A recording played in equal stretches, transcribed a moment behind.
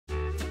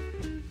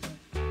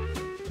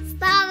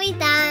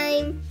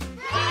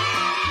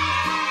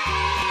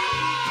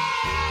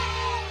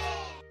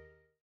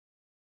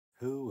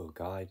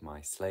inside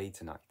my sleigh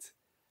tonight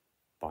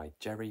by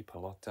Jerry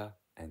Palotta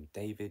and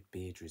David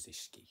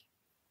Biedrzycki.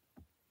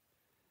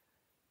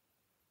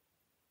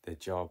 The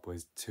job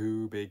was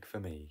too big for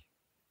me.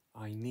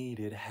 I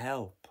needed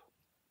help.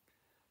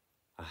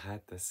 I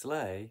had the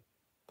sleigh,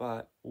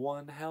 but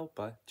one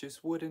helper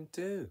just wouldn't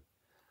do.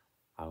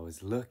 I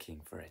was looking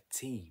for a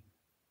team.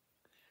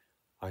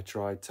 I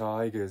tried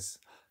tigers.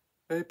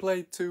 They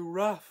played too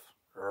rough.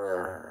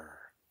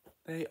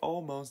 They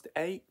almost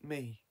ate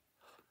me.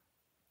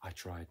 I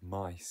tried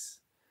mice.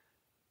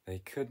 They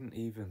couldn't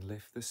even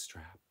lift the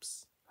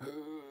straps.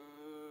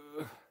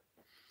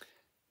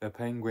 The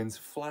penguins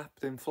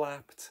flapped and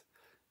flapped.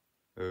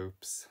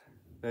 Oops,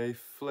 they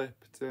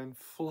flipped and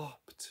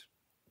flopped.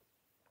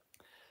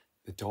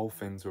 The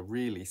dolphins were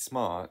really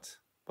smart,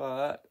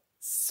 but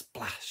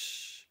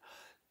splash!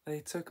 They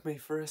took me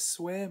for a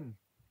swim.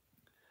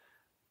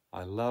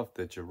 I loved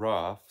the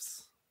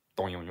giraffes.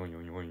 Oh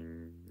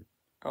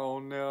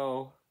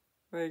no,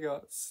 they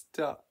got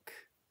stuck.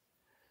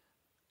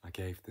 I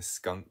gave the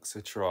skunks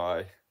a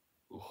try.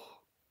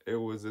 It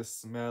was a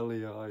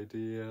smelly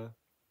idea.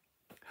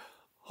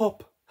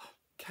 Hop,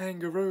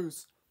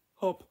 kangaroos,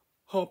 hop,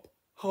 hop,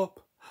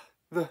 hop.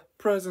 The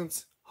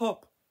presents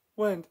hop,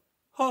 went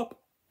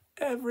hop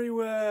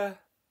everywhere.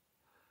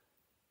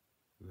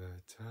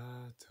 The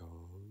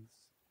turtles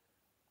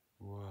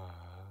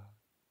were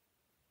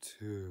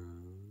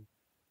too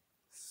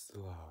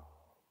slow.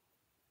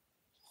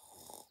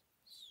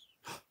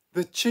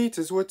 The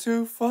cheetahs were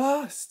too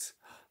fast.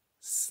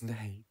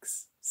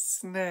 Snakes,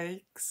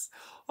 snakes,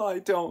 I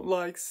don't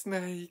like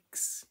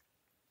snakes.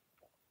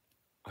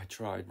 I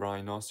tried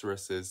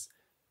rhinoceroses.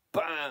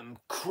 Bam!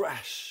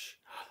 Crash!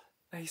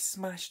 They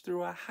smashed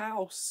through a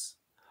house.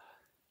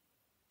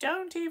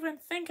 Don't even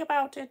think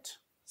about it,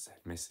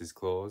 said Mrs.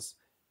 Claus.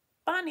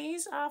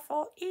 Bunnies are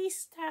for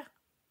Easter.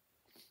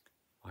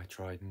 I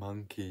tried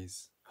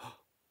monkeys.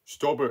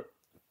 Stop it!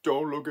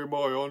 Don't look at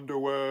my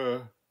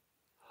underwear.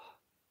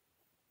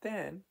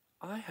 Then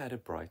I had a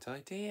bright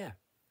idea.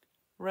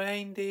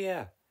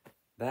 Reindeer.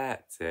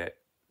 That's it.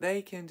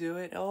 They can do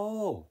it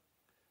all.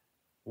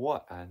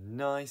 What a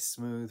nice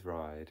smooth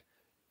ride.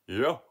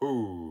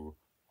 Yahoo!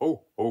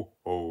 Ho, ho,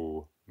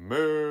 ho.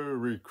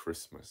 Merry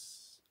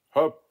Christmas.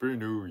 Happy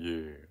New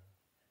Year.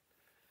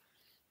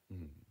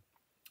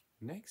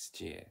 Next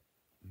year,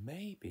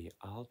 maybe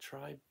I'll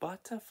try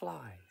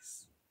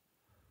butterflies.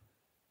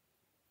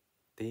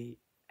 The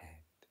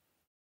end.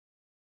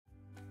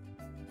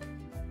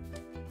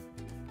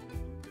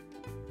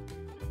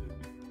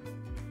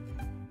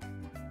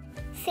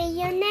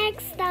 See you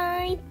next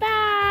time.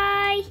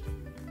 Bye.